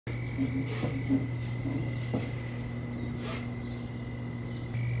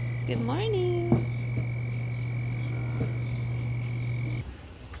Good morning.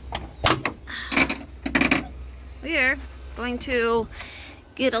 We're going to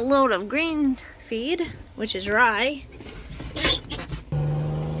get a load of green feed, which is rye.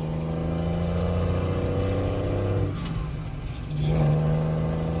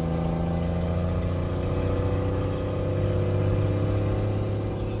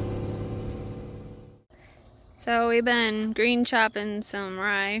 So we've been green chopping some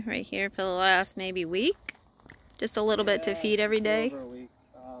rye right here for the last maybe week. Just a little bit to feed every day. Over a week.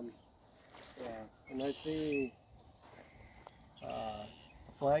 Yeah, and I see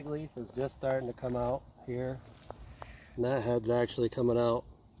flag leaf is just starting to come out here. And that head's actually coming out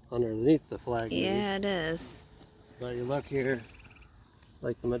underneath the flag leaf. Yeah, it is. But you look here,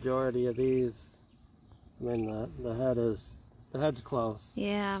 like the majority of these, I mean the head's close.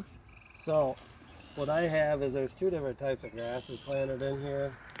 Yeah. So what I have is there's two different types of grasses planted in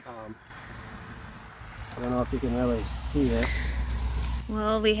here. I don't know if you can really see it.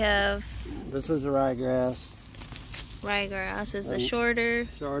 Well, we have This is the ryegrass. ryegrass is the shorter.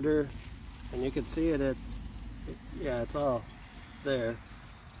 Shorter, and you can see it. Yeah, it's all there.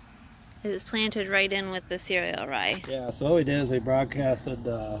 It's planted right in with the cereal rye. Yeah, so what we did is we broadcasted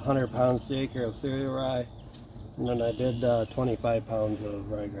 100 pounds to acre of cereal rye, and then I did 25 pounds of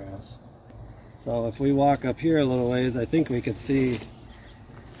ryegrass. So if we walk up here a little ways, I think we could see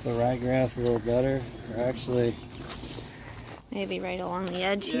the ryegrass a little better. Or actually, Maybe right along the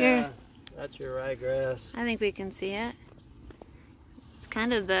edge yeah, here. that's your ryegrass. I think we can see it. It's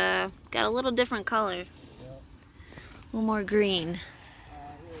kind of got a little different color. Yep. A little more green.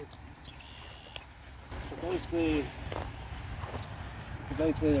 So basically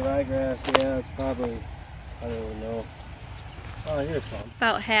the ryegrass, yeah, it's probably, I don't even know. Oh, here's some.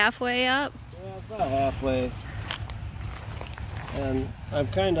 About halfway up. Yeah, it's about halfway. And I'm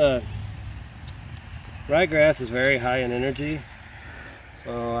kind of, ryegrass is very high in energy.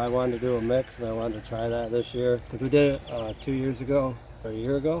 So I wanted to do a mix, and I wanted to try that this year. Because we did it 2 years ago, or a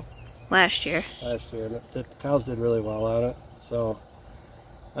year ago. Last year. Last year, and the cows did really well on it. So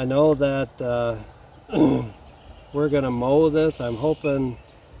I know that we're going to mow this. I'm hoping,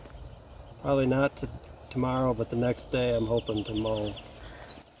 probably not tomorrow, but the next day I'm hoping to mow.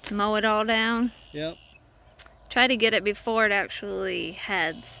 To mow it all down. Yep. Try to get it before it actually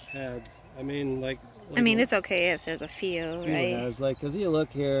heads. Heads. I mean, I mean, it's okay if there's a few, right? Heads. Like, cause you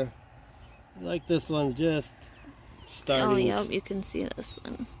look here, like this one's just starting. Oh, yep, you can see this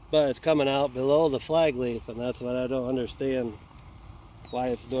one. But it's coming out below the flag leaf, and that's what I don't understand, why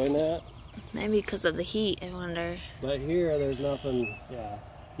it's doing that. Maybe because of the heat, I wonder. But here, there's nothing, yeah,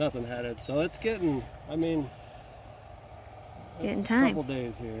 nothing headed. So it's getting, I mean, Getting a time. couple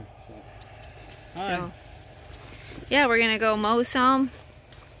days here. So. So, yeah, we're gonna go mow some,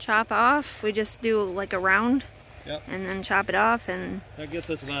 chop off. We just do like a round, Yep. and then chop it off, and That gets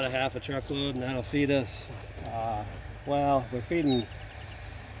us about a half a truckload, and that'll feed us. Well, we're feeding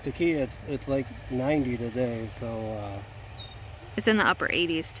tequila. It's like 90 today, so it's in the upper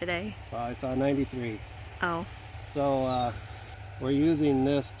 80s today. I saw 93. Oh, So we're using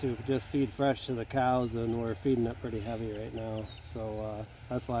this to just feed fresh to the cows, and we're feeding it pretty heavy right now. So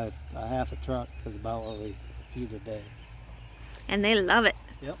that's why a half a truck is about what we feed a day. and they love it.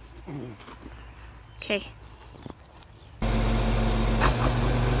 Yep. Okay.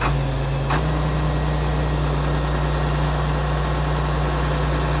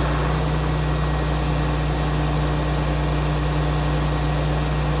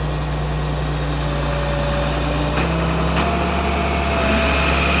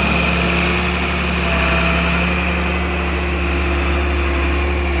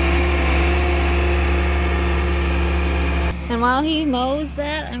 And while he mows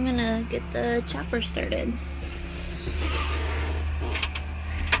that, I'm gonna get the chopper started.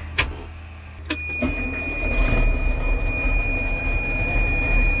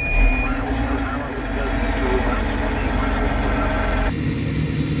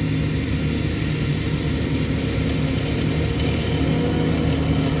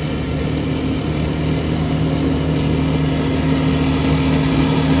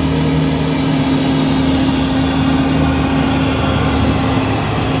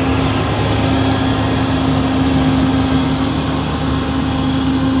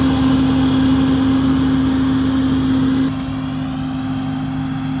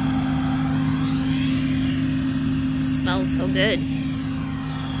 Smells so good.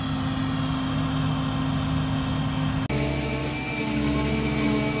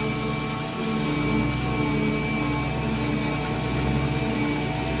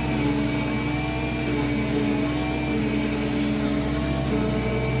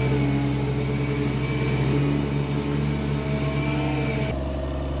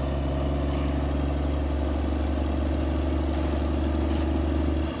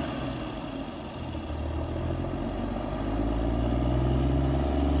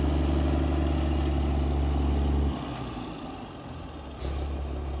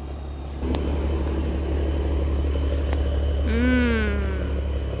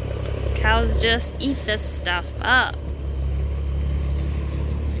 cows just eat this stuff up.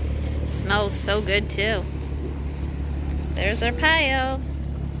 It smells so good too. There's our pile.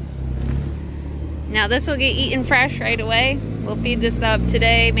 Now this will get eaten fresh right away. We'll feed this up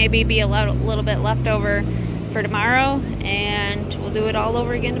today, maybe be a little bit left over for tomorrow, and we'll do it all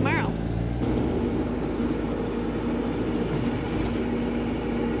over again tomorrow.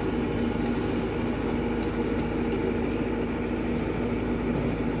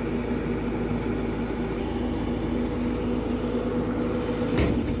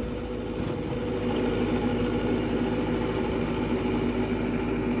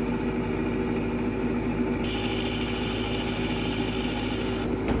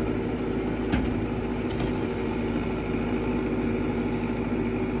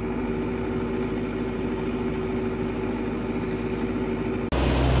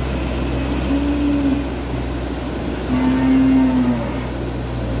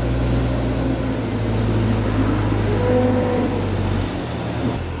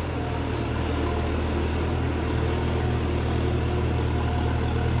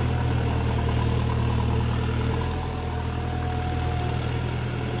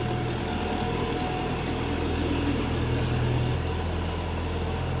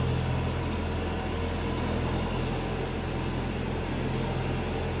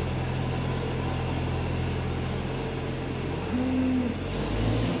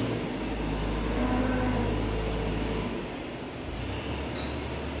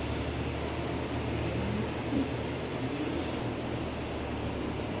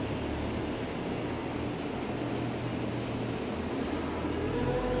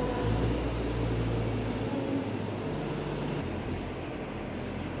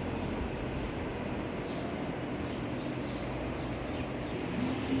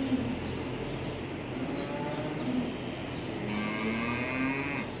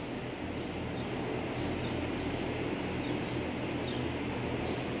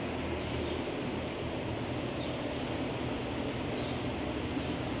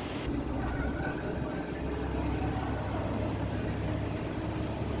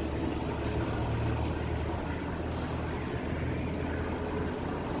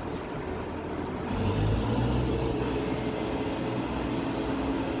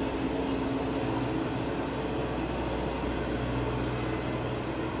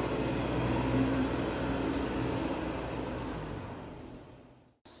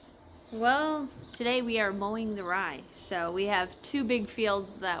 Well, today we are mowing the rye. So we have 2 big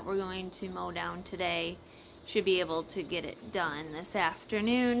fields that we're going to mow down today. Should be able to get it done this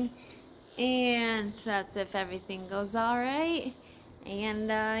afternoon. And that's if everything goes alright. And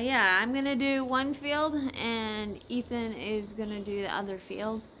yeah, I'm going to do one field and Ethan is going to do the other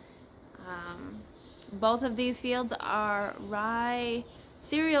field. Both of these fields are rye,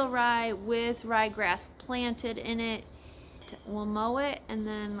 cereal rye with ryegrass planted in it. We'll mow it and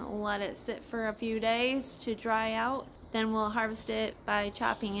then let it sit for a few days to dry out. Then we'll harvest it by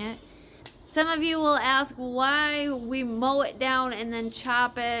chopping it. Some of you will ask why we mow it down and then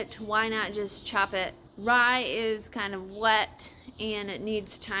chop it. Why not just chop it? Rye is kind of wet and it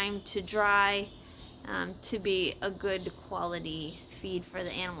needs time to dry to be a good quality feed for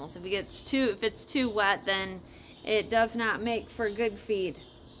the animals. If it's too wet, then it does not make for good feed.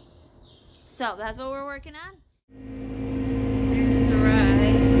 So that's what we're working on.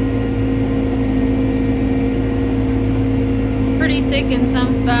 Pretty thick in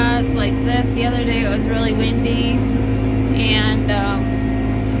some spots like this. The other day it was really windy and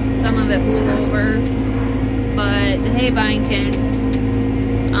some of it blew over, but the hay vine can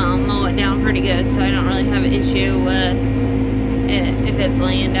mow it down pretty good, so I don't really have an issue with it if it's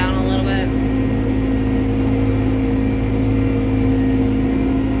laying down a little bit.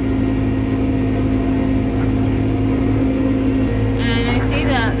 And I see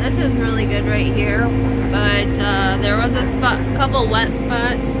that this is really good right here, but there was a couple wet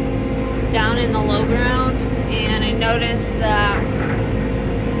spots down in the low ground, and I noticed that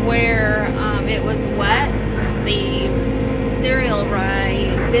where it was wet, the cereal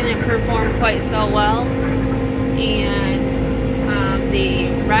rye didn't perform quite so well, and the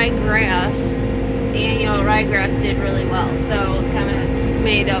ryegrass, the annual ryegrass, did really well, so it kind of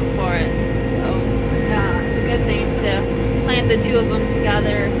made up for it. So yeah, it's a good thing to plant the 2 of them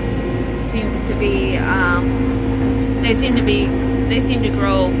together. Seems to be they seem to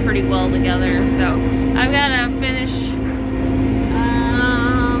grow pretty well together. So I've got to finish.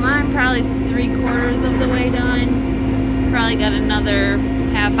 I'm probably 3/4 of the way done. Probably got another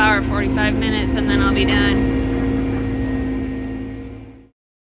half hour, 45 minutes, and then I'll be done.